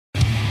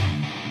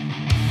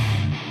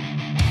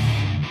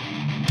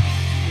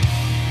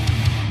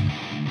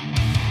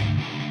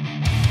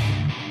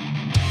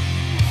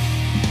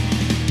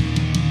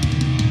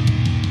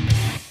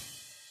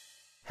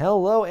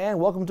Hello and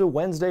welcome to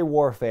Wednesday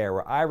Warfare,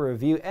 where I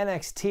review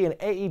NXT and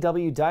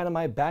AEW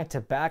Dynamite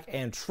back-to-back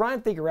and try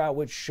and figure out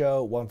which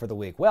show won for the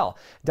week. Well,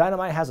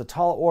 Dynamite has a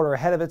tall order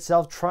ahead of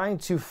itself, trying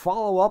to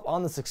follow up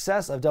on the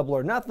success of Double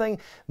or Nothing.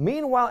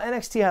 Meanwhile,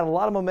 NXT had a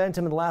lot of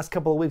momentum in the last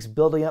couple of weeks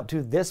building up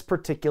to this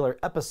particular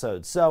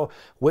episode. So,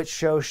 which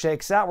show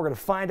shakes out? We're going to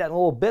find out in a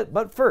little bit,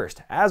 but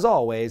first, as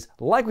always,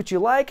 like what you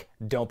like,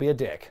 don't be a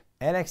dick.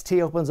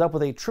 NXT opens up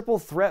with a triple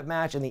threat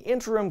match in the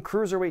Interim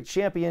Cruiserweight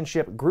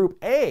Championship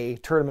Group A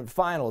tournament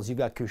finals. You've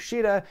got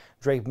Kushida,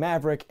 Drake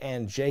Maverick,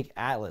 and Jake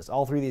Atlas.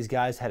 All three of these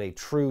guys had a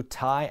true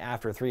tie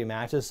after 3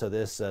 matches, so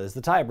this is the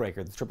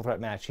tiebreaker, the triple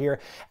threat match here.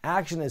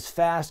 Action is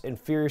fast and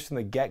furious from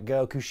the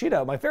get-go.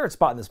 Kushida, my favorite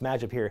spot in this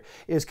matchup here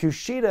is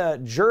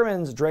Kushida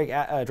Germans Drake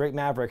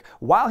Maverick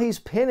while he's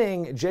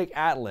pinning Jake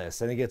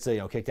Atlas, and he gets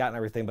kicked out and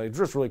everything, but it's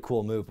just a really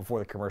cool move before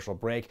the commercial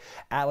break.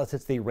 Atlas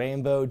hits the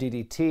Rainbow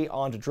DDT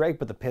onto Drake,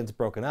 but the pin's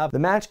broken up. The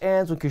match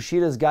ends when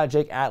Kushida's got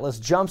Jake Atlas,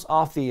 jumps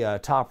off the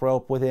top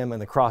rope with him in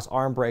the cross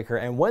arm breaker,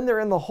 and when they're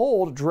in the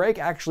hold, Drake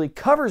actually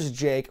covers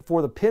Jake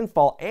for the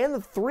pinfall and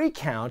the 3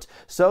 count,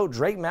 so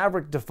Drake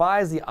Maverick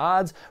defies the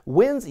odds,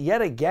 wins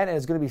yet again, and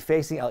is going to be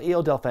facing El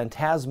Hijo del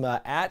Fantasma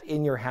at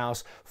In Your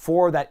House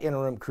for that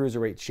Interim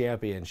Cruiserweight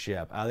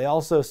Championship. They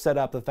also set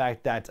up the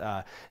fact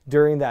that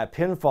during that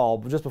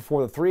pinfall, just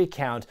before the 3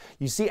 count,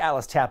 you see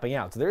Atlas tapping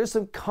out, so there is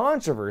some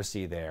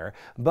controversy there,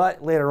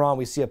 but later on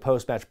we see a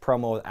post-match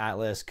promo with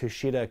Atlas.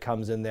 Kushida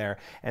comes in there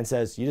and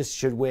says, you just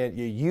should win,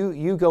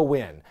 you go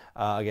win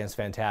against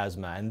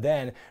Fantasma. And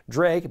then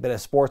Drake, a bit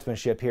of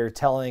sportsmanship here,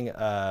 telling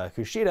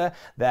Kushida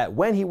that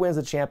when he wins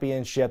the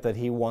championship that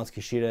he wants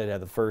Kushida to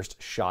have the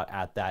first shot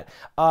at that.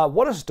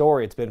 What a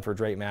story it's been for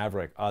Drake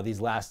Maverick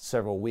these last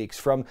several weeks.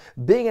 From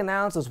being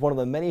announced as one of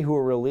the many who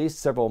were released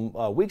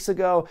several weeks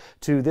ago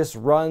to this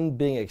run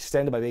being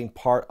extended by being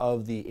part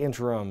of the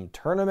interim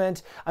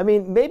tournament. I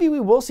mean, maybe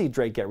we will see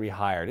Drake get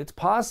rehired. It's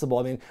possible.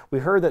 I mean, we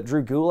heard that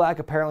Drew Gulak,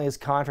 apparently his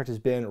contract has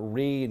been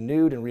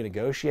renewed and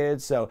renegotiated,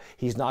 so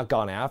he's not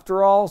gone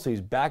after all, so he's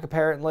back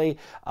apparently.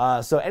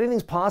 So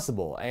anything's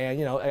possible,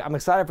 and I'm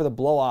excited for the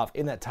blow-off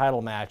in that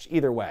title match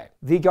either way.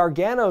 The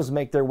Garganos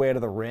make their way to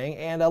the ring,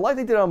 and like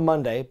they did on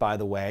Monday, by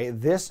the way,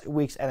 this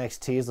week's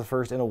NXT is the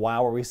first in a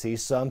while where we see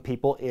some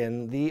people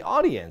in the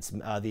audience.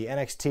 The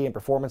NXT and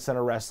Performance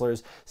Center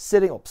wrestlers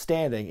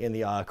standing in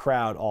the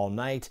crowd all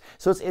night,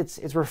 so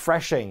it's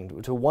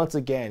refreshing to once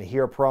again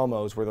hear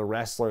promos where the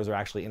wrestlers are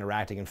actually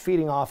interacting and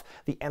feeding off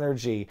the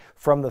energy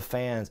from the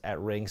fans at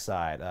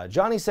ringside.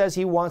 Johnny says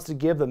he wants to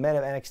give the men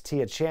of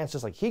NXT a chance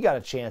just like he got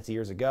a chance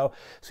years ago,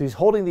 so he's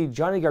holding the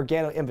Johnny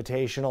Gargano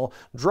Invitational,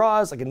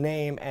 draws like a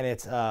name, and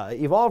it's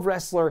Evolve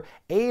wrestler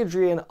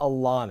Adrian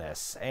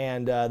Alanis,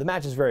 and the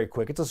match is very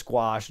quick. It's a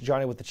squash.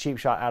 Johnny with the cheap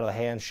shot out of the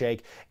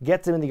handshake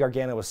gets him in the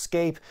Gargano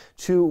escape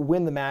to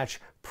win the match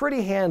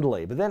pretty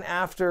handily. But then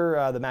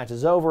after the match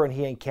is over and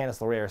he and Candice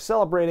LeRae are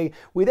celebrating,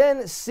 we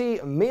then see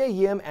Mia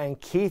Yim and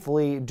Keith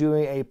Lee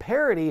doing a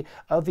parody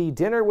of the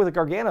Dinner with the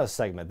Gargano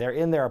segment. They're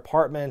in their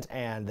apartment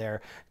and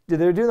they're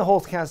doing the whole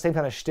same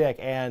kind of shtick,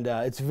 and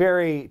it's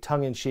very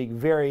tongue-in-cheek,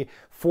 very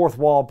fourth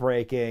wall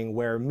breaking,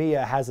 where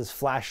Mia has this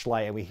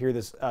flashlight and we hear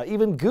this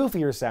even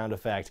goofier sound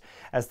effect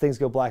as things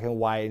go black and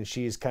white, and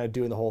she's kind of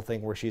doing the whole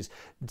thing where she's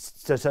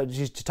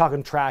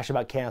talking trash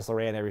about Candice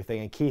LeRae and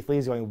everything, and Keith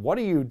Lee's going, what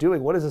are you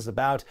doing? What is this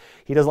about?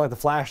 He doesn't like the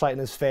flashlight in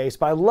his face,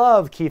 but I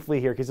love Keith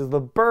Lee here because it's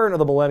the burn of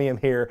the millennium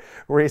here,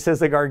 where he says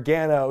to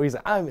Gargano, he's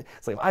like,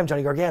 I'm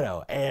Johnny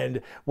Gargano,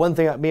 and one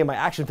thing me and my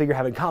action figure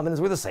have in common is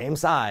we're the same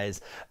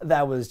size.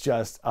 That was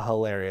just a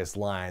hilarious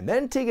line.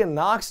 Then Tegan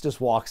Nox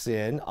just walks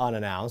in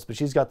unannounced, but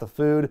she's got the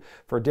food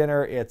for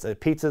dinner. It's a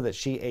pizza that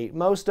she ate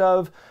most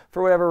of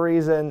for whatever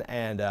reason,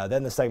 and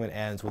then the segment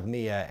ends with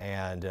Mia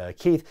and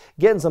Keith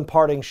getting some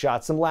parting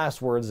shots, some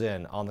last words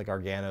in on the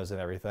Garganos and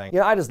everything.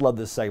 I just love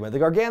this segment. The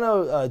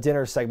Gargano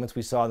dinner segments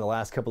we saw in the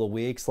last couple of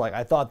weeks,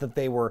 I thought that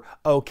they were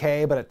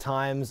okay, but at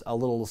times a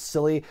little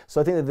silly.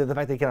 So I think that the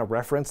fact they kind of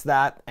reference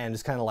that and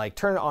just kind of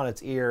turn it on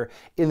its ear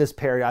in this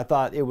parody, I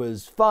thought it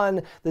was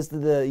fun.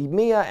 The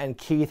Mia and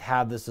Keith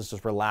have this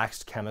just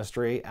relaxed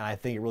chemistry, and I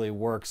think it really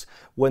works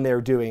when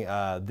they're doing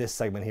this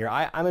segment here.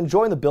 I'm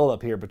enjoying the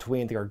build-up here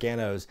between the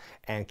Garganos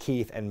and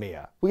Keith and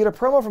Mia. We get a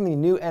promo from the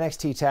new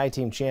NXT Tag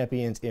Team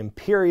Champions,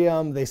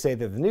 Imperium. They say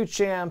they're the new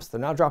champs. They're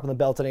not dropping the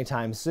belt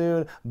anytime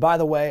soon. By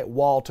the way,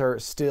 Walter,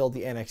 still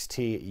the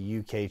NXT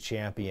UK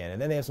champion.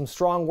 And then they have some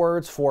strong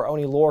words for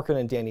Oney Lorcan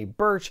and Danny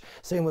Burch,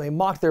 saying when they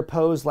mocked their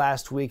pose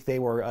last week, they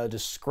were a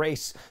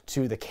disgrace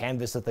to the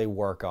canvas that they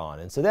work on.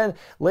 And so then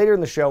later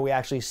in the show, we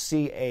actually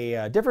see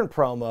a different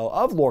promo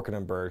of Lorcan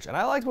and Burch, and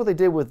I liked what they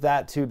did with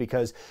that too,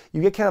 because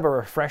you get kind of a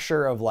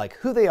refresher of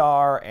who they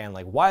are and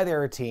why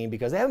they're a team,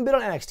 because they haven't been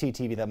on NXT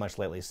TV that much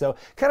lately. So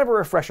kind of a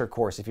refresher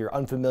course if you're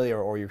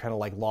unfamiliar or you're kind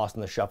of lost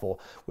in the shuffle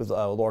with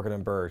Lorcan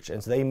and Burch.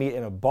 And so they meet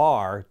in a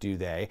bar,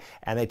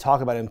 and they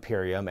talk about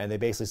Imperium, and they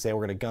basically say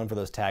we're going to gun for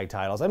those tag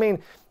titles. I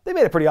mean, they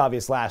made it pretty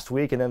obvious last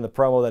week, and then the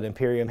promo that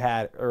Imperium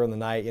had earlier in the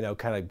night,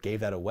 kind of gave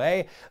that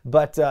away.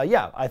 But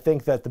yeah, I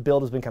think that the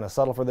build has been kind of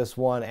subtle for this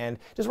one, and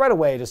just right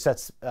away it just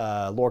sets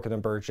Lorcan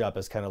and Birch up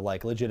as kind of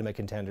like legitimate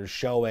contenders,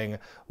 showing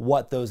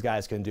what those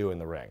guys can do in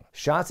the ring.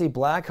 Shotzi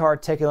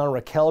Blackheart taking on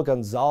Raquel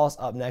Gonzalez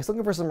up next,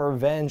 looking for some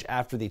revenge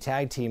after the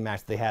tag team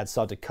match they had.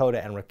 Saw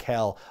Dakota and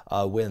Raquel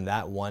win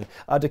that one.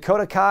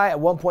 Dakota Kai at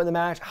one point in the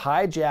match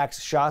hijacks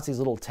Shotzi's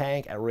little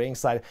tank at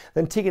ringside.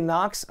 Then Tegan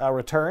Nox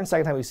returns,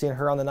 second time we've seen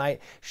her on the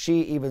night.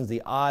 She evens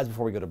the odds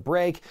before we go to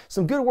break.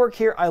 Some good work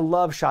here. I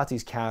love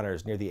Shotzi's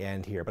counters near the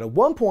end here, but at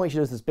one point she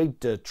does this big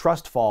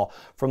trust fall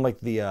from like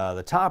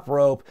the top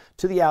rope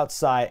to the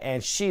outside,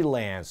 and she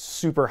lands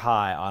super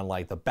high on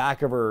like the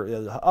back of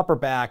her upper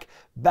back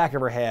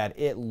of her head.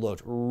 It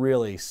looked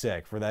really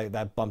sick for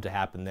that bump to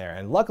happen there,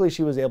 and luckily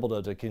she was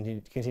able to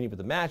continue with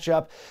the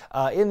matchup.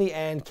 In the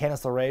end,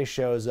 Candice LeRae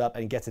shows up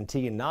and gets in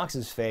Tegan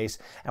Nox's face,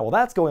 and while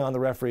that's going on, the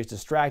referee's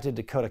distracted.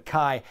 Dakota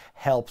Kai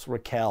helps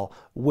Raquel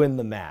win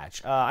the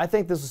match. I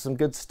think this was some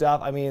good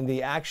stuff. I mean,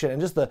 the action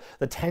and just the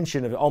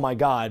tension of, oh my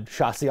god,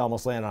 Shotzi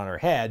almost landed on her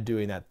head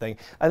doing that thing,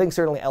 I think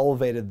certainly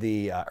elevated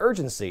the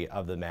urgency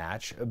of the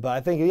match. But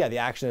I think, yeah, the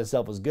action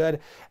itself was good,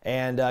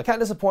 and kind of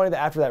disappointed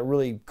that after that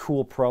really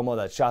cool promo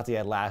that Shotzi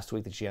had last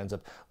week that she ends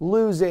up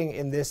losing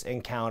in this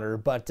encounter,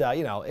 but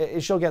you know,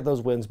 she'll get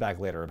those wins back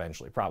later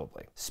eventually,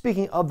 probably.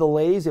 Speaking of the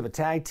ladies, you have a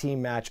tag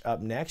team match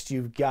up next.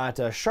 You've got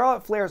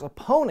Charlotte Flair's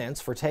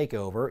opponents for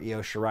TakeOver,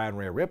 Io Shirai and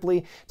Rhea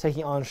Ripley,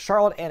 taking on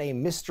Charlotte and a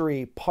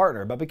mystery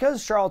partner. But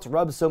because Charlotte's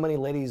rubbed so many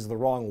ladies the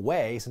wrong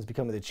way since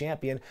becoming the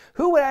champion,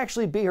 who would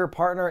actually be her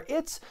partner?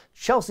 It's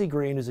Chelsea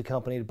Green, who's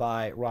accompanied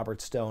by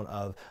Robert Stone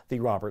of the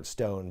Robert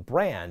Stone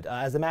brand.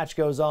 As the match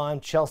goes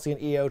on, Chelsea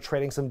and Io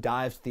trading some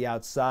dives to the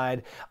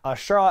outside.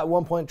 Charlotte at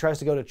one point tries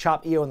to go to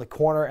chop Io in the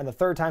corner, and the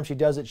third time she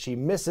does it, she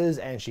misses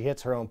and she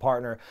hits her own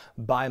partner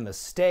by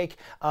mistake.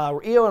 Io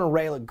and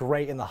Rhea look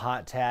great in the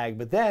hot tag,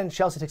 but then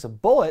Chelsea takes a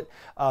bullet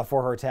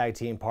for her tag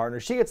team partner.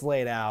 She gets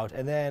laid out,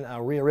 and then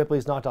Rhea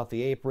Ripley's knocked off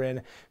the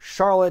apron.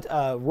 Charlotte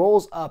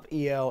rolls up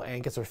Io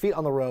and gets her feet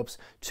on the ropes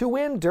to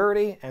win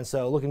dirty, and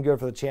so looking good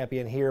for the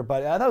champion here.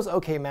 But that was an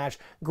okay match.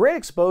 Great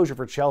exposure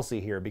for Chelsea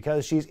here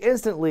because she's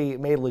instantly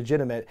made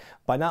legitimate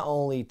by not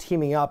only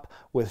teaming up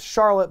with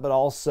Charlotte, but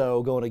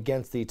also going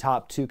against the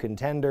top two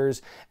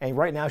contenders. And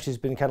right now she's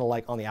been kind of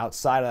like on the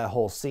outside of that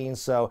whole scene.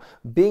 So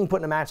being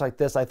put in a match like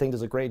this, I think,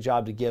 does a great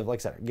job to give, like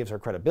I said, gives her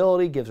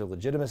credibility, gives her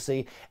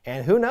legitimacy.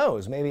 And who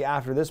knows, maybe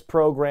after this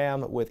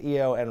program with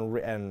Io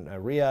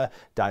and Rhea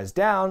dies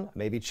down,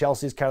 maybe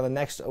Chelsea's kind of the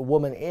next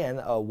woman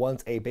in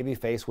once a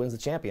babyface wins the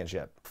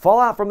championship.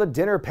 Fallout from the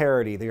dinner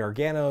parody. The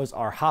Garganos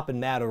are hopping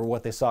mad over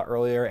what they saw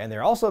earlier, and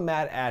they're also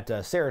mad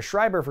at Sarah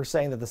Schreiber for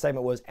saying that the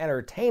segment was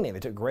entertaining. They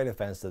took great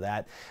offense to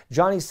that.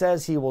 Johnny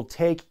says he will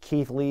take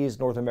Keith Lee's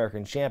North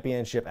American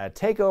Championship at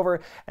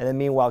TakeOver, and then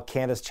meanwhile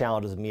Candice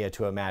challenges Mia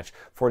to a match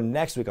for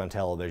next week on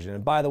television.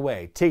 And by the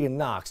way, Tegan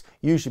Nox,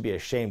 you should be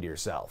ashamed of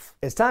yourself.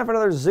 It's time for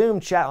another Zoom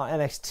chat on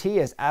NXT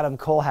as Adam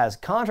Cole has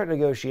contract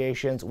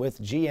negotiations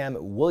with GM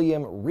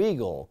William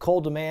Regal.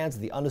 Cole demands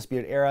the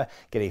Undisputed Era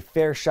get a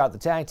fair shot at the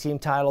tag team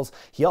titles.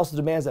 He also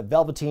demands that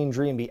Velveteen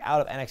Dream be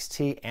out of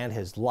NXT and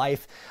his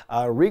life.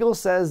 Regal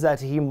says that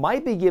he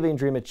might be giving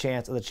Dream a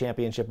chance at the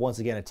championship once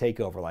again at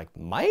TakeOver. Like,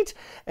 might?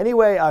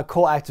 Anyway,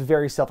 Cole acts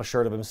very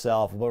self-assured of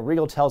himself, but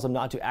Regal tells him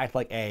not to act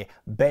like a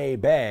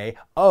bae.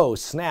 Oh,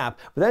 snap.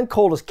 But then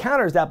Cole just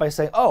counters that by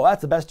saying, oh,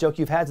 that's the best joke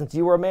you've had since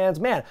you were a man's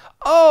man.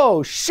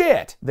 Oh,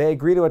 shit! They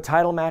agree to a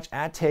title match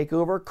at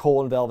TakeOver,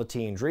 Cole and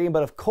Velveteen Dream,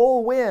 but if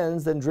Cole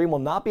wins, then Dream will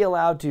not be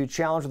allowed to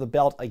challenge for the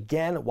belt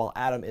again while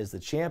Adam is the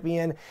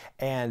champion.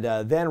 And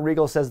then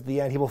Regal says at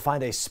the end he will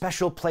find a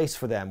special place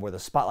for them where the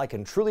spotlight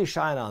can truly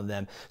shine on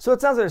them. So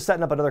it sounds like they're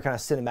setting up another kind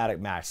of cinematic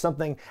match,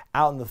 something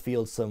out in the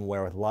field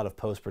somewhere with a lot of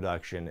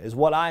post-production, is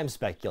what I'm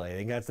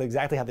speculating. That's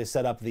exactly how they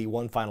set up the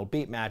One Final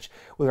Beat match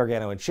with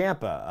Gargano and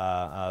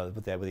Ciampa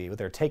with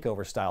their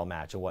TakeOver style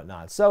match and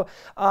whatnot. So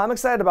I'm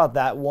excited about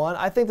that one.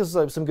 I think this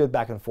is some good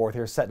back and forth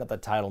here, setting up the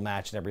title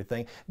match and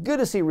everything. Good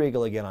to see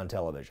Regal again on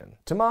television.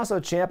 Tommaso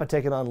Ciampa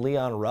taking on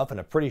Leon Ruff in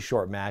a pretty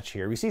short match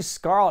here. We see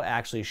Scarlett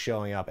actually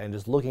showing up and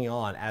just looking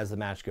on as the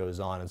match goes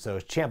on, and so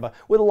Ciampa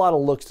with a lot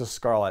of looks to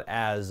Scarlett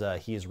as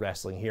he's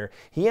wrestling here.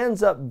 He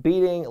ends up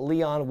beating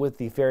Leon with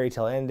the fairy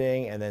tale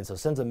ending, and then so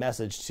sends a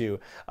message to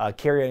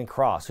Karrion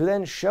Kross, who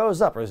then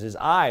shows up, or his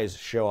eyes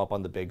show up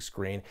on the big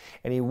screen,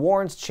 and he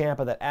warns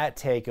Ciampa that at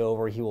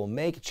TakeOver he will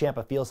make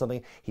Ciampa feel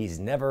something he's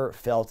never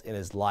felt in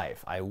his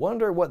life. I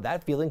wonder what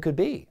that feeling could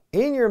be.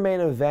 In your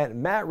main event,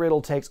 Matt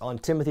Riddle takes on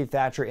Timothy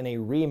Thatcher in a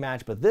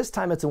rematch, but this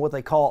time it's in what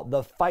they call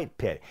the fight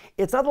pit.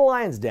 It's not the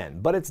Lion's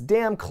Den, but it's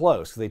damn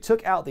close. They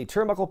took out the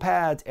turnbuckle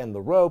pads and the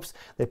ropes,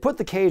 they put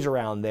the cage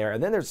around there,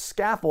 and then there's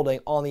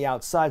scaffolding on the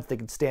outside so they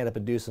can stand up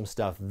and do some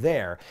stuff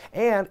there.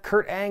 And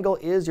Kurt Angle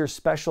is your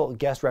special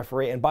guest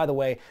referee, and by the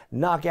way,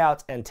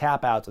 knockouts and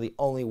tap outs are the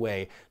only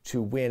way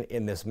to win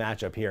in this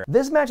matchup here.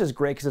 This match is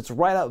great because it's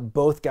right up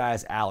both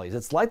guys' alleys.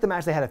 It's like the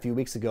match they had a few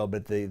weeks ago,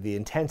 but the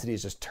intensity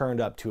is just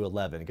turned up to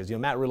 11. because, you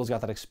know, Matt Riddle's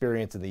got that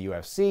experience in the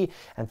UFC,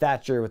 and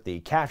Thatcher with the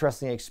catch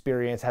wrestling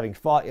experience, having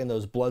fought in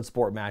those blood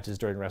sport matches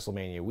during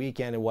WrestleMania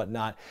weekend and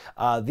whatnot.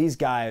 These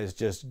guys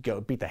just go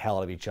beat the hell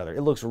out of each other.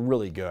 It looks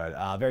really good,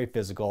 very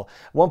physical.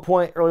 One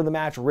point early in the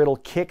match, Riddle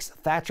kicks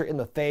Thatcher in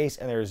the face,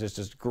 and there's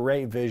this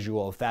great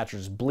visual of Thatcher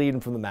just bleeding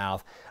from the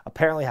mouth,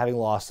 apparently having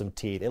lost some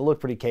teeth. It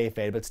looked pretty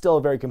kayfabe, but still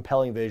a very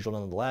compelling visual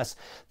nonetheless.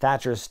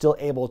 Thatcher is still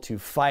able to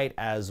fight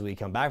as we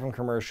come back from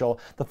commercial.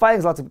 The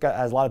fighting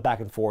has a lot of back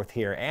and forth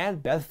here,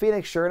 and Beth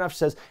Phoenix, sure enough,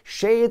 says,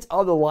 "Shades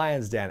of the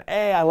Lion's Den."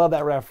 Hey, I love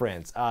that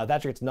reference.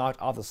 Thatcher gets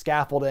knocked off the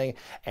scaffolding,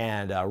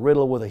 and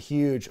Riddle with a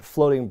huge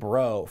floating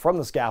bro from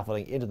the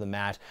scaffolding into the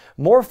mat.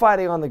 More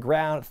fighting on the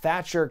ground.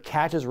 Thatcher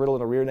catches Riddle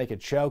in a rear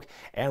naked choke,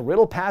 and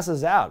Riddle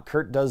passes out.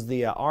 Kurt does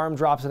the arm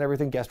drops and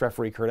everything. Guest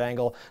referee Kurt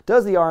Angle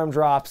does the arm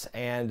drops,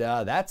 and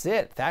that's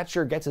it.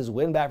 Thatcher gets his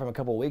win back from a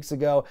couple weeks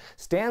ago.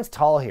 Stands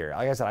tall here.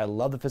 Like I said, I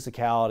love the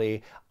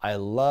physicality. I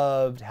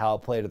loved how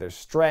it played to their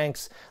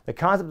strengths. The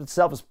concept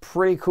itself is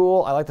pretty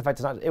cool. I like the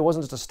fact it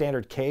wasn't just a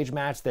standard cage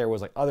match. There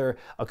was like other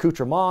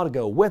accoutrement to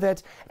go with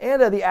it,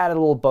 and the added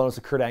little bonus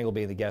of Kurt Angle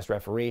being the guest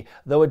referee.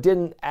 Though it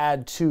didn't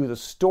add to the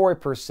story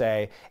per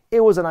se,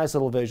 it was a nice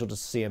little visual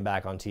just to see him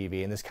back on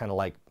TV in this kind of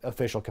like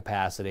official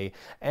capacity.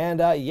 And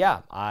yeah,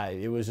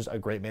 it was just a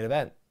great main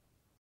event.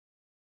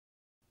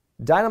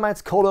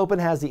 Dynamite's cold open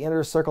has the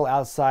Inner Circle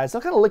outside, still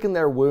kind of licking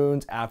their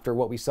wounds after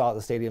what we saw at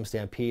the Stadium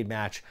Stampede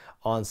match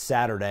on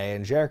Saturday.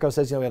 And Jericho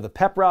says, you know, we have the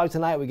pep rally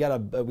tonight. We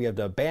have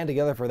to band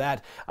together for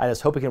that. I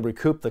just hope we can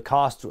recoup the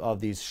cost of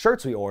these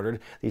shirts we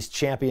ordered, these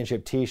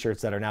championship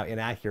T-shirts that are now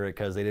inaccurate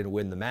because they didn't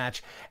win the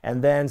match.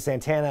 And then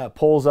Santana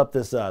pulls up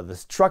this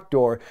truck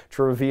door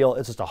to reveal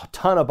it's just a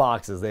ton of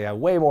boxes. They have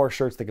way more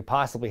shirts they could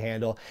possibly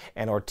handle.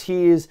 And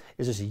Ortiz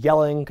is just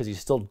yelling because he's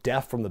still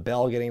deaf from the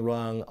bell getting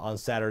rung on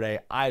Saturday.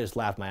 I just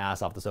laughed my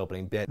ass off this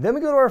opening bit. Then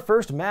we go to our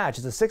first match.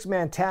 It's a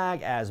six-man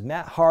tag as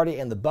Matt Hardy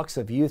and the Bucks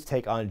of Youth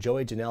take on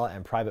Joey Janela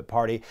and Private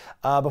Party.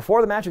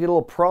 Before the match, we get a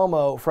little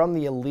promo from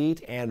the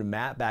Elite and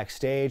Matt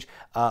backstage.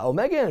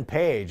 Omega and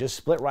Paige just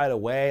split right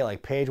away.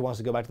 Like, Paige wants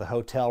to go back to the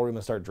hotel room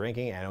and start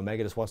drinking, and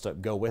Omega just wants to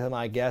go with him,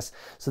 I guess.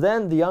 So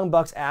then the Young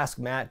Bucks ask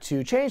Matt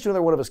to change to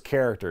another one of his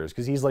characters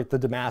because he's like the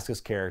Damascus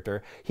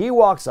character. He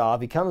walks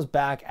off. He comes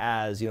back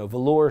as, you know,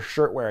 velour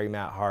shirt-wearing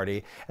Matt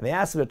Hardy, and they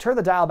ask him to turn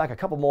the dial back a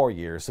couple more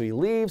years. So he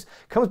leaves,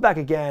 comes back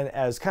again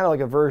as kind of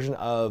like a version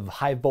of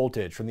High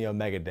Voltage from the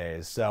Omega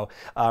days. So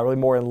really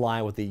more in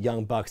line with the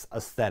Young Bucks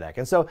aesthetic.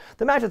 And so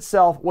the match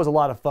itself was a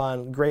lot of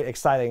fun, great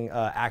exciting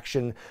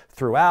action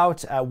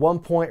throughout. At one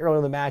point early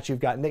in the match, you've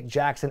got Nick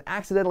Jackson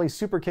accidentally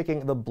super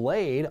kicking the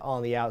Blade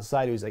on the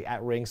outside, who's like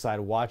at ringside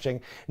watching.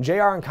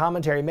 JR in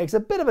commentary makes a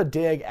bit of a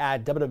dig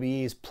at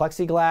WWE's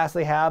plexiglass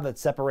they have that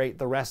separate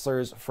the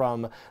wrestlers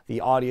from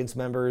the audience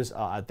members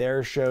at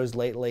their shows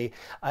lately.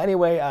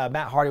 Anyway,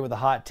 Matt Hardy with a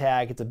hot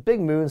tag. It's a big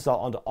moonsault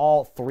onto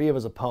all three of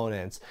his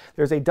opponents.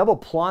 There's a double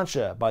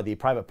plancha by the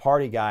Private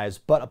Party guys,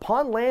 but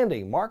upon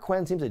landing, Mark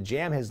Quinn seems to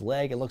jam his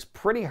leg and looks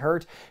pretty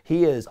hurt.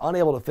 He is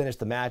unable to finish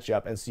the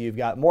matchup, and so you've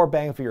got more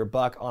bang for your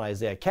buck on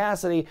Isaiah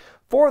Cassidy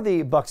for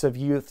the Bucks of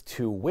Youth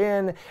to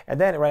win.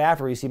 And then right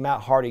after, you see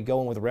Matt Hardy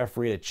going with the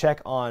referee to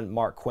check on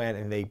Mark Quinn,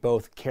 and they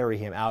both carry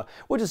him out,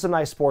 which is some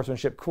nice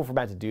sportsmanship. Cool for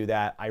Matt to do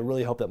that. I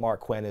really hope that Mark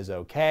Quinn is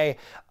okay.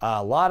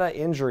 A lot of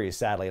injuries,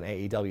 sadly, in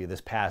AEW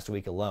this past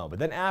week alone. But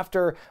then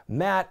after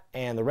Matt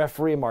and the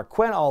referee and Mark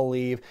Quinn all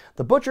leave,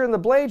 the Butcher and the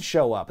Blade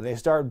show up, and they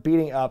start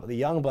beating up the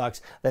Young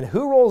Bucks. Then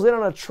who rolls in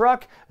on a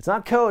truck? It's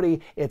not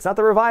Cody. It's not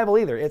the Revival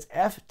either. It's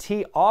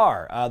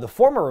FTR, the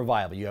former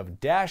Revival. You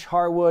have Dash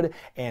Harwood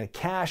and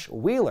Cash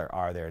Wheeler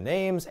are their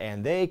names,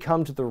 and they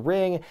come to the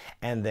ring,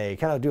 and they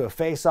kind of do a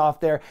face-off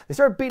there. They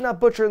start beating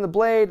up Butcher and the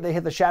Blade. They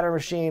hit the Shatter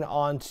Machine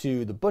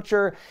onto the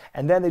Butcher,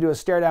 and then they do a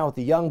stare down with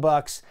the Young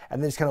Bucks,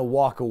 and they just kind of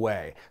walk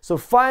away. So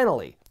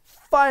finally,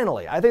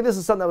 I think this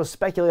is something that was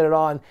speculated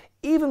on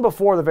even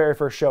before the very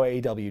first show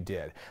AEW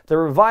did. The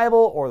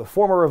Revival, or the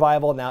former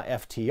Revival, now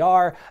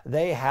FTR,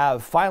 they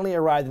have finally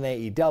arrived in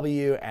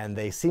AEW, and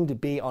they seem to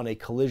be on a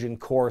collision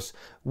course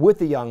with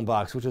the Young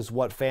Bucks, which is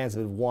what fans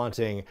have been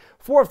wanting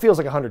for what feels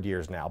like 100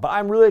 years now. But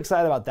I'm really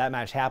excited about that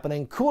match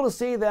happening. Cool to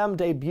see them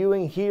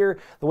debuting here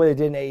the way they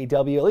did in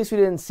AEW. At least we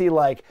didn't see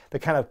like the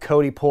kind of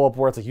Cody pull-up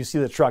where it's like you see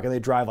the truck and they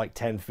drive like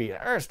 10 feet,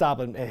 or stop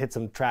and hit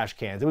some trash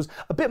cans. It was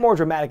a bit more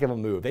dramatic of a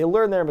move. They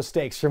learned their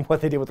mistakes from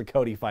what they did with the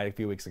Cody fight a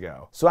few weeks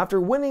ago. So after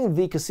winning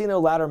the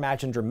Casino Ladder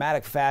match in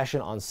dramatic fashion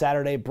on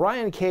Saturday,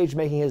 Brian Cage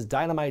making his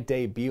Dynamite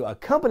debut,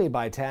 accompanied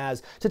by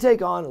Taz, to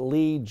take on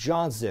Lee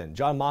Johnson.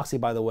 John Moxley,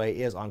 by the way,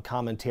 is on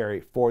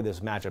commentary for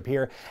this matchup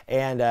here,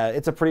 and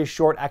it's a pretty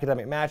short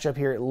academic matchup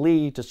here.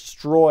 Lee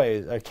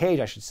destroys, Cage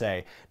I should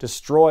say,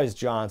 destroys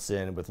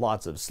Johnson with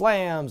lots of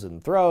slams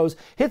and throws,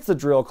 hits the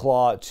drill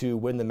claw to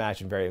win the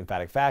match in very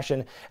emphatic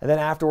fashion, and then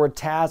afterward,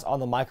 Taz on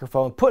the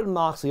microphone, putting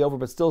Moxley over,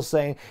 but still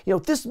saying, you know,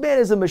 this man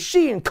is a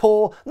machine,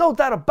 Cole, no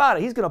doubt about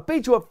it. He's going to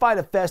beat you at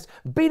Fyter Fest,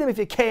 beat him if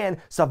you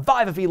can,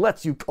 survive if he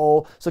lets you,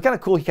 Cole. So kind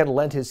of cool, he kind of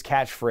lent his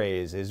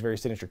catchphrase, his very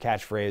signature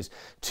catchphrase,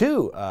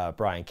 to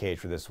Brian Cage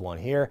for this one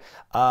here.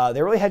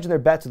 They're really hedging their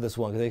bets with this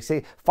one because they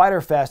say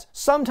Fyter Fest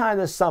sometime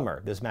this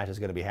summer this match is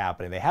going to be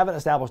happening. They haven't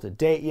established a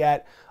date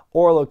yet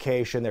or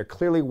location. They're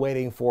clearly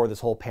waiting for this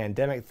whole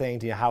pandemic thing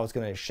to how it's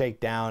going to shake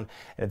down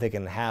and if they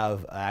can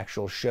have an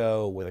actual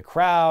show with a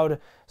crowd.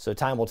 So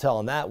time will tell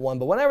on that one.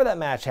 But whenever that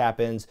match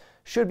happens,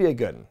 should be a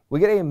good one. We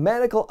get a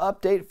medical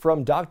update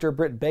from Dr.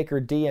 Britt Baker,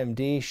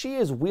 DMD. She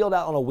is wheeled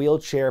out on a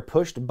wheelchair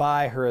pushed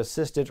by her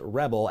assistant,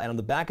 Rebel, and on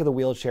the back of the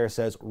wheelchair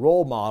says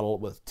role model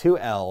with 2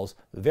 L's.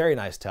 Very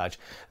nice touch.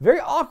 Very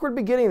awkward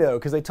beginning though,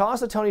 because they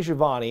toss to Tony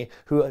Schiavone,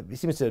 who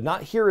seems to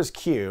not hear his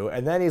cue,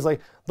 and then he's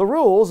like, the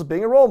rules of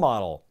being a role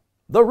model.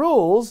 The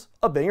rules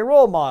of being a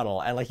role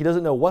model. And like he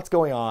doesn't know what's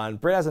going on.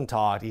 Britt hasn't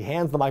talked. He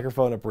hands the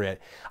microphone to Britt.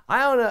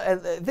 I don't know.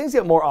 And things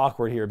get more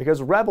awkward here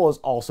because Rebel is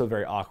also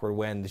very awkward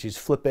when she's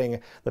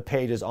flipping the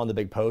pages on the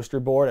big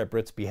poster board at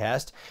Britt's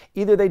behest.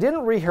 Either they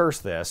didn't rehearse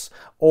this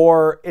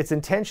or it's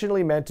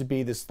intentionally meant to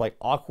be this like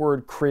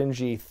awkward,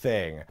 cringy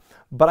thing.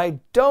 But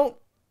I don't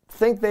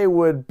think they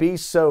would be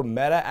so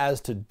meta as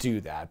to do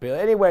that. But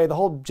anyway, the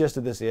whole gist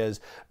of this is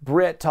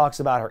Britt talks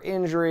about her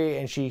injury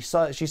and she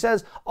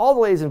says all the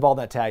ladies involved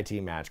in that tag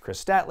team match,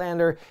 Chris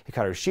Statlander,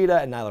 Hikaru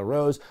Shida, and Nyla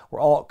Rose, were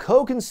all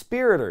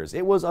co-conspirators.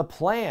 It was a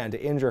plan to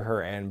injure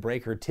her and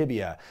break her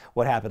tibia,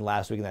 what happened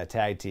last week in that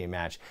tag team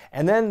match.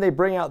 And then they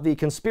bring out the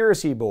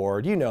conspiracy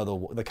board, you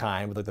know, the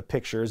kind with like the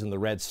pictures and the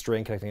red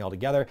string connecting all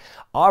together.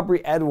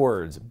 Aubrey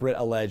Edwards, Britt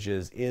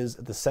alleges, is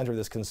the center of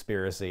this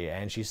conspiracy.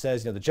 And she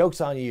says, you know, the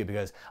joke's on you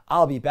because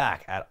I'll be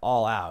back at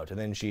All Out. And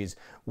then she's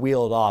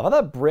wheeled off. I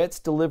thought Britt's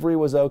delivery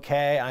was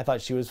okay. I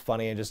thought she was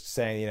funny and just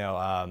saying, you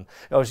know,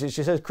 she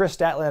says Chris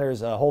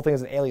Statlander's whole thing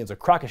as an alien's a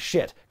crock of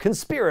shit.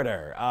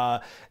 Conspirator.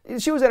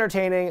 She was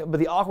entertaining, but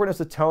the awkwardness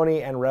of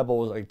Tony and Rebel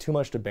was like too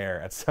much to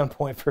bear at some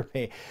point for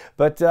me.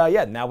 But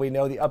yeah, now we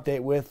know the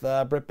update with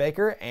Britt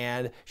Baker,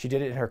 and she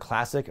did it in her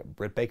classic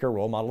Britt Baker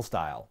role model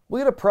style. We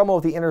get a promo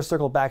with the Inner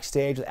Circle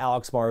backstage with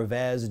Alex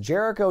Marvez.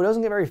 Jericho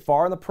doesn't get very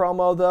far in the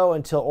promo though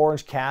until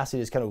Orange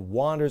Cassidy just kind of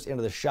wanders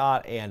into the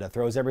shot and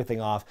throws everything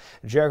off.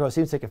 Jericho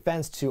seems to take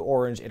offense to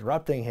Orange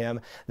interrupting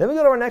him. Then we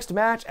go to our next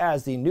match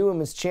as the new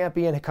women's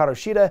champion Hikaru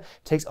Shida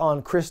takes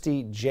on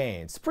Christy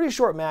Janes. Pretty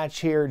short match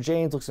here.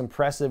 Janes looks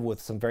impressive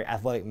with some very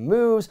athletic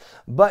moves,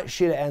 but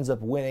Shida ends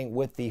up winning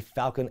with the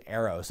Falcon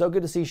Arrow. So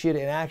good to see Shida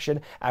in action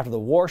after the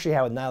war she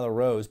had with Nyla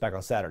Rose back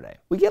on Saturday.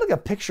 We get like a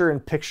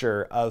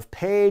picture-in-picture of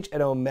Paige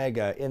and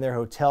Omega in their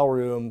hotel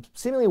room,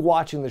 seemingly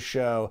watching the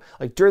show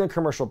like during the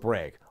commercial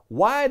break.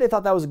 Why they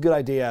thought that was a good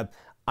idea,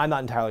 I'm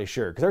not entirely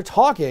sure, because they're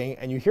talking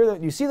and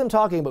you see them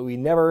talking, but we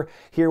never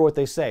hear what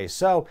they say.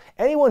 So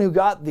anyone who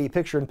got the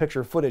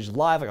picture-in-picture footage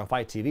live, like on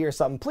Fight TV or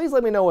something, please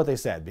let me know what they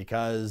said,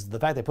 because the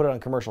fact they put it on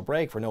commercial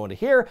break for no one to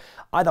hear,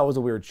 I thought was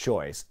a weird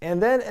choice.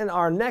 And then in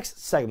our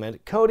next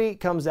segment, Cody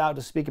comes out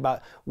to speak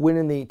about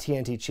winning the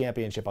TNT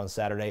Championship on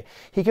Saturday.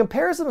 He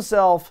compares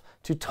himself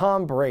to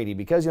Tom Brady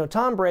because, you know,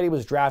 Tom Brady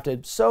was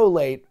drafted so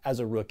late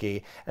as a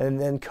rookie, and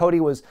then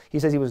he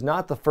says he was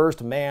not the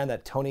first man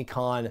that Tony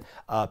Khan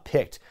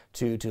picked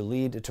to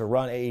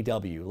run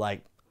AEW.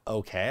 Like,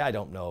 okay, I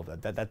don't know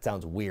if that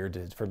sounds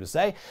weird for him to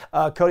say.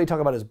 Cody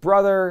talked about his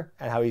brother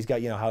and how he's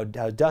got, you know, how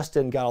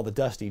Dustin got all the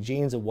dusty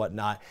jeans and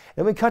whatnot.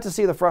 Then we cut to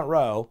see the front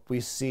row. We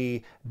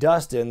see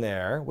Dustin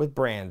there with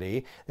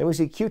Brandy. Then we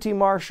see QT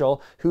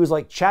Marshall, who's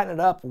like chatting it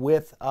up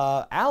with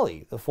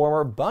Allie, the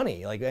former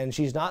Bunny. Like, and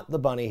she's not the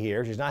Bunny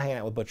here. She's not hanging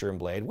out with Butcher and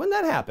Blade. When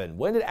did that happen?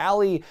 When did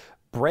Allie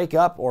break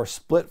up or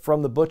split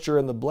from the Butcher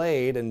and the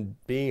Blade and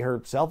be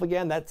herself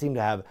again? That seemed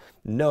to have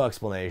no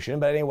explanation.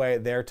 But anyway,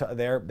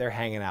 they're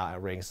hanging out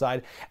at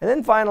ringside. And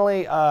then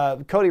finally,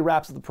 Cody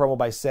wraps up the promo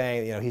by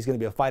saying, you know, he's going to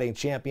be a fighting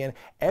champion.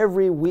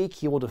 Every week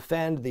he will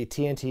defend the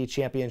TNT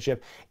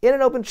Championship in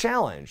an open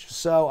challenge.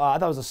 So I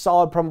thought it was a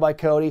solid promo by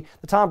Cody.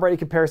 The Tom Brady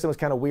comparison was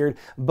kind of weird,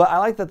 but I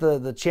like that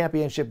the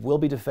championship will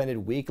be defended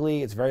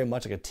weekly. It's very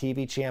much like a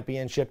TV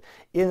championship.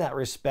 In that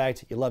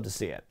respect, you love to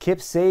see it. Kip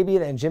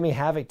Sabian and Jimmy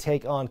Havoc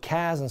take on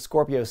Kaz and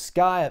Scorpio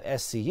Sky of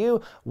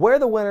SCU, where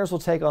the winners will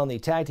take on the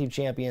tag team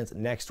champions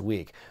next week.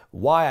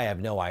 Why, I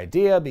have no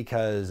idea,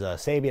 because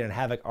Sabian and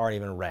Havoc aren't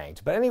even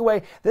ranked. But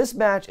anyway, this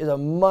match is a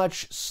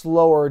much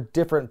slower,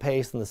 different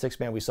pace than the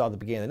six-man we saw at the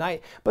beginning of the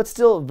night, but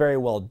still very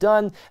well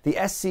done. The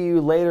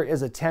SCU later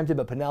is attempted,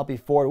 but Penelope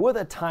Ford with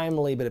a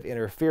timely bit of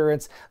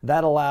interference.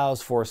 That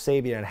allows for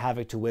Sabian and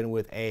Havoc to win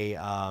with a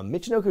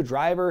Michinoku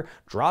Driver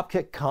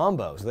dropkick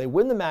combo. So they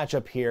win the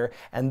matchup here,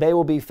 and they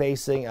will be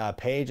facing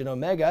Paige and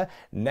Omega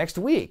next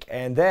week.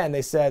 And then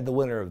they said the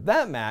winner of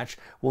that match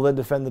will then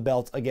defend the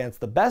belts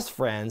against the Best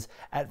Friends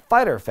at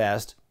Fyter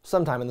Fest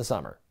sometime in the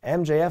summer.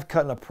 MJF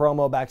cutting a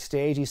promo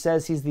backstage. He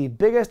says he's the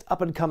biggest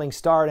up-and-coming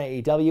star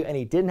in AEW, and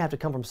he didn't have to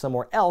come from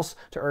somewhere else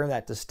to earn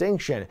that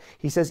distinction.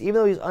 He says even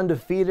though he's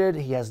undefeated,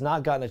 he has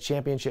not gotten a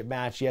championship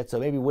match yet, so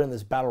maybe winning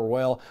this Battle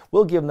Royal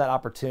will give him that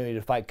opportunity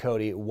to fight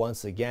Cody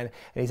once again.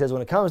 And he says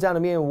when it comes down to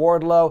me and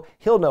Wardlow,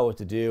 he'll know what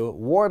to do.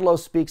 Wardlow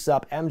speaks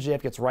up,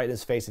 MJF gets right in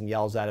his face and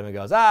yells at him and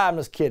goes, I'm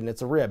just kidding,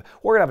 it's a rib.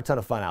 We're gonna have a ton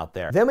of fun out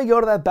there. Then we go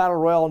to that Battle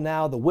Royal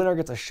now. The winner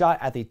gets a shot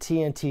at the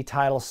TNT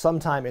title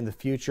sometime in the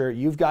future.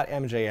 You've got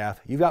MJF,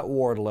 you've got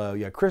Wardlow,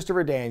 you got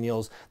Christopher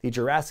Daniels, the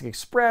Jurassic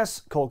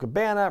Express, Colt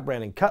Cabana,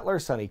 Brandon Cutler,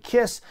 Sonny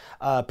Kiss,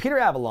 Peter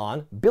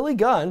Avalon, Billy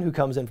Gunn, who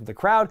comes in from the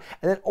crowd,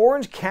 and then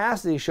Orange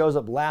Cassidy shows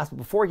up last, but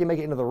before he can make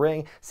it into the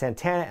ring,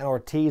 Santana and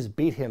Ortiz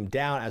beat him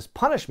down as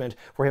punishment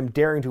for him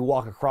daring to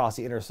walk across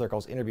the Inner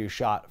Circle's interview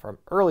shot from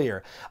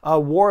earlier.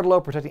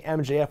 Wardlow protecting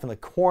MJF in the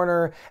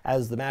corner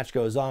as the match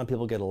goes on,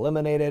 people get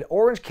eliminated.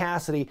 Orange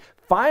Cassidy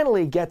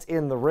finally gets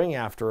in the ring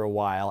after a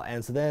while,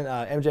 and so then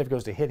MJF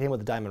goes to hit him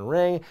with the diamond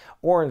ring.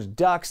 Orange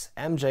ducks,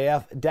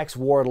 MJF decks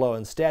Wardlow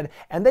instead,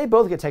 and they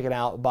both get taken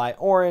out by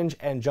Orange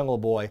and Jungle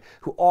Boy,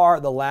 who are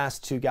the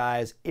last two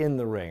guys in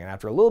the ring. And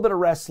after a little bit of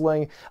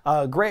wrestling,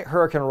 a great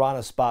Hurricane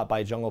Rana spot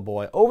by Jungle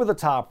Boy over the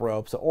top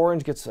rope, so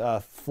Orange gets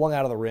flung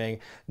out of the ring.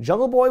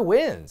 Jungle Boy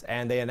wins,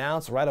 and they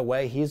announce right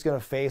away he's going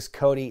to face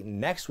Cody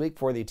next week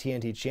for the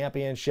TNT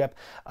Championship.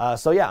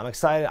 So yeah, I'm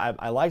excited.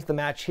 I liked the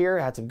match here,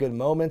 had some good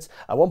moments.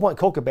 At one point,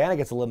 Colt Cabana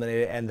gets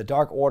eliminated and the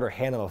Dark Order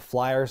hand him a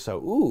flyer, so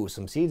ooh,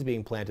 some seeds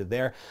being planted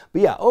there.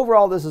 But yeah,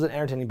 overall this is an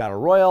entertaining Battle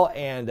Royal,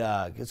 and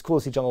it's cool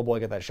to see Jungle Boy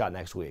get that shot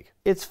next week.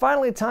 It's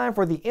finally time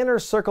for the Inner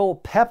Circle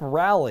Pep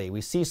Rally. We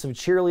see some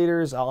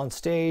cheerleaders on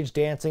stage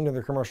dancing during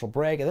the commercial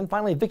break, and then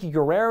finally Vicky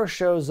Guerrero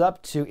shows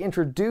up to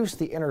introduce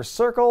the Inner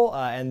Circle,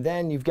 and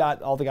then you've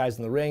got all the guys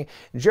in the ring.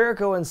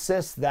 Jericho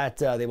insists that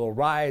they will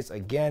rise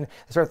again.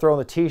 They start throwing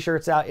the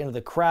t-shirts out into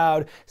the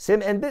crowd.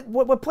 And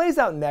what plays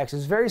out next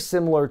is very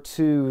similar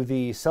to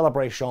the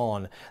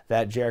celebration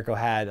that Jericho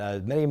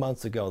had many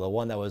months ago, the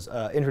one that was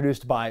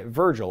introduced by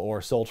Virgil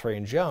or Soul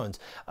Train Jones.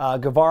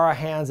 Guevara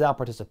hands out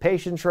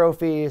participation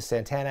trophies.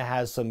 Santana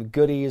has some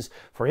goodies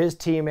for his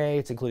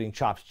teammates, including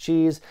chopped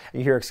cheese.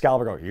 You hear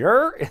Excalibur go,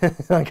 "Yer,"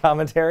 on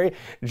commentary.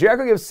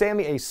 Jericho gives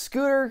Sammy a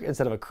scooter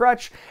instead of a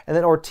crutch, and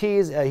then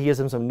Ortiz, he gives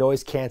him some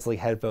noise-canceling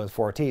headphones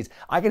for Ortiz.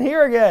 I can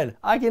hear again.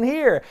 I can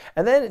hear.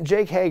 And then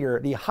Jake Hager,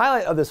 the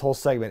highlight of this whole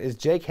segment is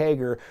Jake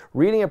Hager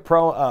reading a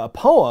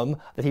poem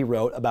that he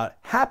wrote about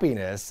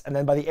happiness, and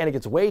then by the end it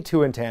gets way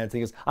too intense.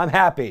 He goes, I'm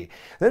happy.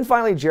 Then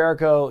finally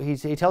Jericho,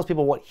 he tells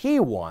people what he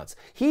wants.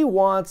 He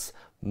wants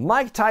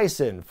Mike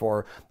Tyson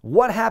for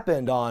what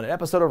happened on an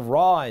episode of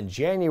Raw in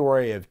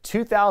January of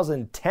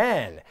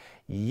 2010.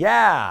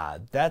 Yeah,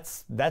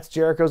 that's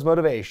Jericho's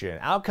motivation.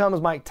 Out comes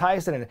Mike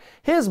Tyson and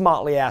his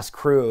motley ass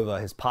crew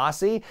of his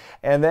posse,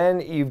 and then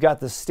you've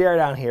got the stare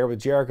down here with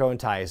Jericho and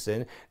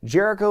Tyson.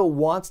 Jericho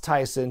wants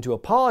Tyson to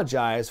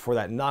apologize for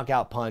that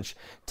knockout punch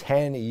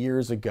 10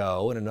 years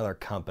ago in another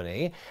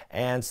company,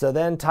 and so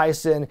then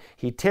Tyson,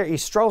 he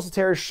struggles to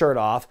tear his shirt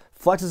off,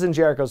 flexes in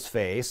Jericho's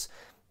face.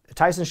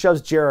 Tyson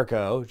shoves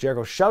Jericho,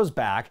 Jericho shoves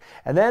back,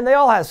 and then they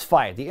all has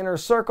fight. The Inner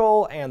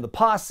Circle and the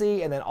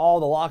posse, and then all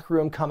the locker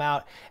room come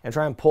out and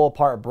try and pull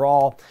apart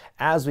Brawl.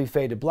 As we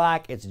fade to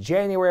black, it's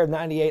January of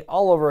 '98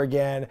 all over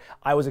again.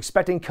 I was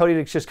expecting Cody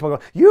to just come and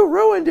go, you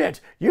ruined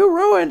it,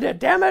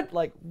 damn it.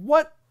 Like,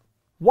 what?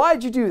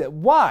 Why'd you do that?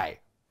 Why?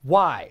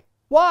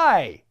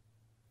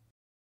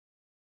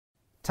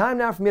 Time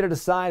now for me to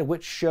decide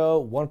which show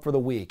won for the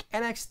week,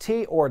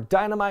 NXT or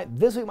Dynamite.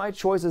 This week my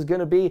choice is going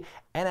to be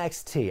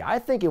NXT. I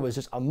think it was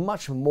just a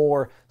much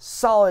more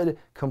solid,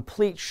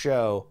 complete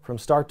show from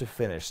start to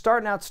finish.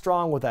 Starting out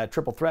strong with that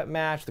triple threat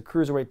match, the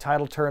Cruiserweight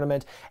title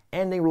tournament,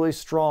 ending really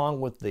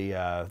strong with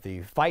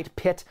the fight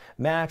pit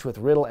match with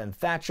Riddle and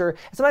Thatcher.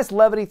 It's a nice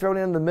levity thrown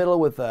in the middle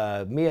with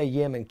Mia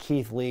Yim and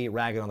Keith Lee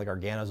ragging on the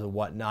Garganos and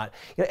whatnot.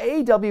 You know,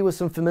 AEW with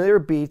some familiar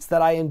beats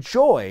that I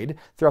enjoyed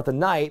throughout the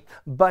night,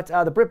 but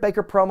the Britt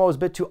Baker promo was a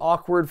bit too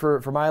awkward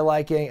for my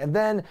liking. And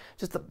then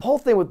just the whole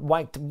thing with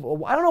Mike,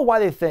 I don't know why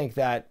they think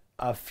that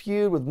a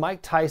feud with Mike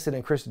Tyson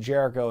and Chris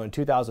Jericho in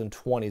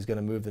 2020 is going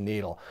to move the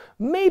needle.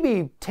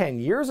 Maybe 10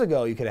 years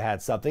ago you could have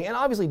had something, and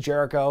obviously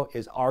Jericho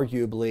is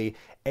arguably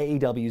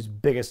AEW's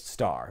biggest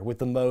star with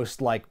the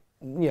most, like,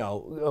 you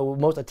know,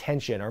 most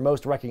attention or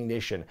most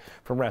recognition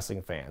from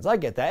wrestling fans. I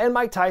get that. And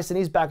Mike Tyson,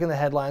 he's back in the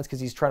headlines because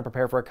he's trying to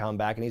prepare for a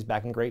comeback and he's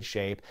back in great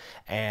shape,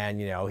 and,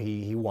 you know,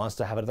 he wants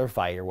to have another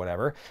fight or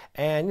whatever.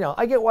 And, you know,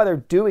 I get why they're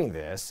doing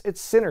this.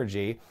 It's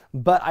synergy,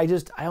 but I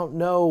don't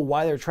know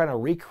why they're trying to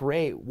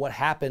recreate what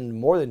happened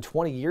more than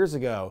 20 years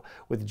ago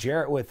with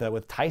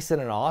Tyson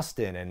and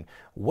Austin. And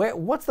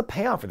what's the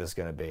payoff for this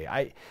going to be?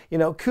 You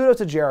know, kudos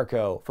to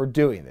Jericho for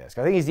doing this.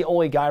 I think he's the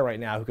only guy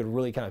right now who could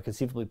really kind of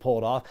conceivably pull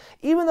it off,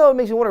 even though it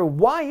makes me wonder,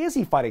 why is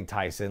he fighting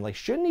Tyson? Like,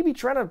 shouldn't he be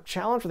trying to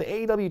challenge for the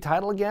AEW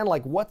title again?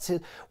 Like, what's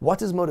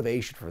his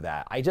motivation for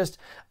that? I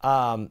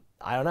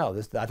don't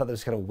know. I thought this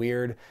was kind of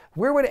weird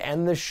way to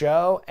end the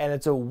show, and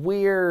it's a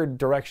weird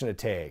direction to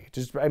take.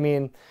 Just, I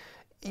mean,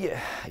 yeah,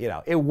 you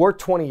know, it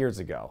worked 20 years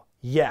ago.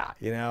 Yeah,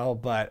 you know,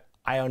 but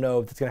I don't know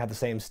if it's going to have the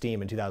same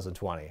steam in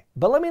 2020.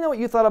 But let me know what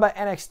you thought about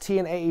NXT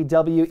and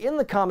AEW in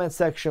the comments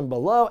section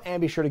below, and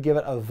be sure to give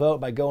it a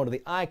vote by going to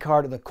the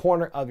iCard in the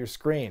corner of your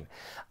screen.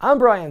 I'm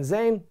Brian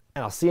Zane,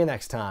 and I'll see you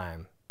next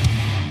time.